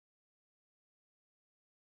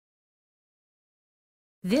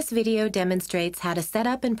This video demonstrates how to set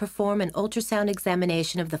up and perform an ultrasound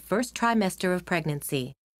examination of the first trimester of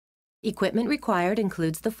pregnancy. Equipment required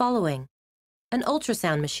includes the following: an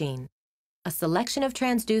ultrasound machine, a selection of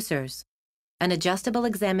transducers, an adjustable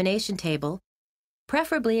examination table,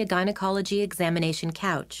 preferably a gynecology examination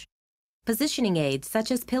couch, positioning aids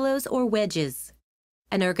such as pillows or wedges,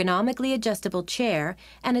 an ergonomically adjustable chair,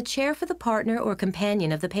 and a chair for the partner or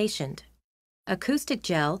companion of the patient, acoustic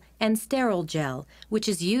gel and sterile gel, which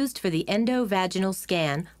is used for the endovaginal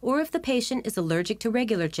scan or if the patient is allergic to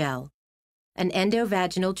regular gel, an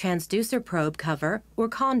endovaginal transducer probe cover or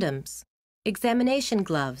condoms, examination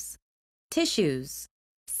gloves, tissues,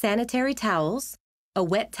 sanitary towels, a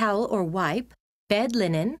wet towel or wipe, bed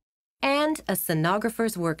linen, and a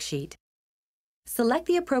sonographer's worksheet. Select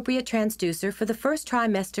the appropriate transducer for the first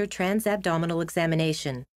trimester transabdominal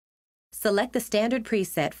examination. Select the standard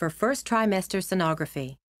preset for first trimester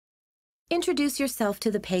sonography. Introduce yourself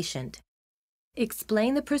to the patient.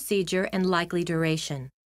 Explain the procedure and likely duration.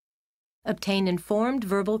 Obtain informed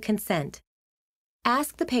verbal consent.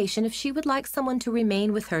 Ask the patient if she would like someone to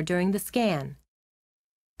remain with her during the scan.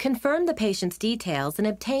 Confirm the patient's details and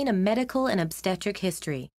obtain a medical and obstetric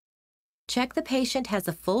history. Check the patient has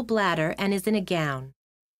a full bladder and is in a gown.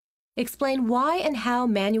 Explain why and how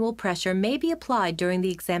manual pressure may be applied during the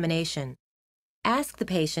examination. Ask the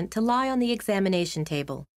patient to lie on the examination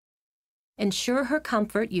table. Ensure her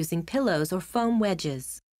comfort using pillows or foam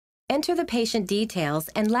wedges. Enter the patient details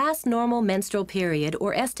and last normal menstrual period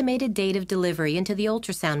or estimated date of delivery into the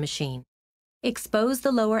ultrasound machine. Expose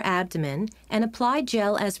the lower abdomen and apply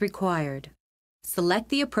gel as required. Select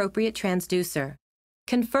the appropriate transducer.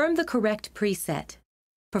 Confirm the correct preset.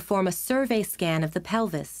 Perform a survey scan of the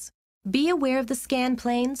pelvis. Be aware of the scan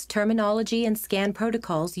planes, terminology, and scan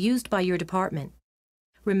protocols used by your department.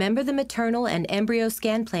 Remember the maternal and embryo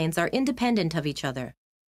scan planes are independent of each other.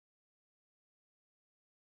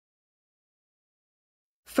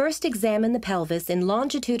 First, examine the pelvis in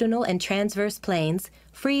longitudinal and transverse planes,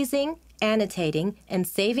 freezing, annotating, and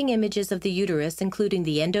saving images of the uterus, including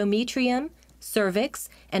the endometrium, cervix,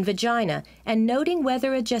 and vagina, and noting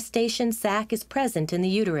whether a gestation sac is present in the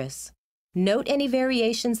uterus. Note any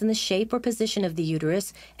variations in the shape or position of the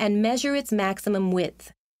uterus and measure its maximum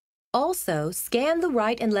width. Also, scan the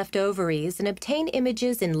right and left ovaries and obtain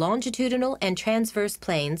images in longitudinal and transverse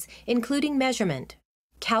planes, including measurement.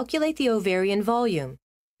 Calculate the ovarian volume.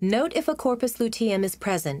 Note if a corpus luteum is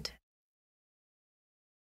present.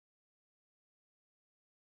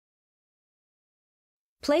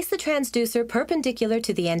 Place the transducer perpendicular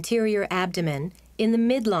to the anterior abdomen, in the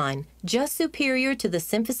midline, just superior to the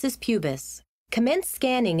symphysis pubis. Commence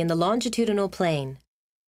scanning in the longitudinal plane.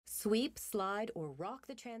 Sweep, slide, or rock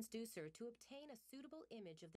the transducer to obtain a suitable image of the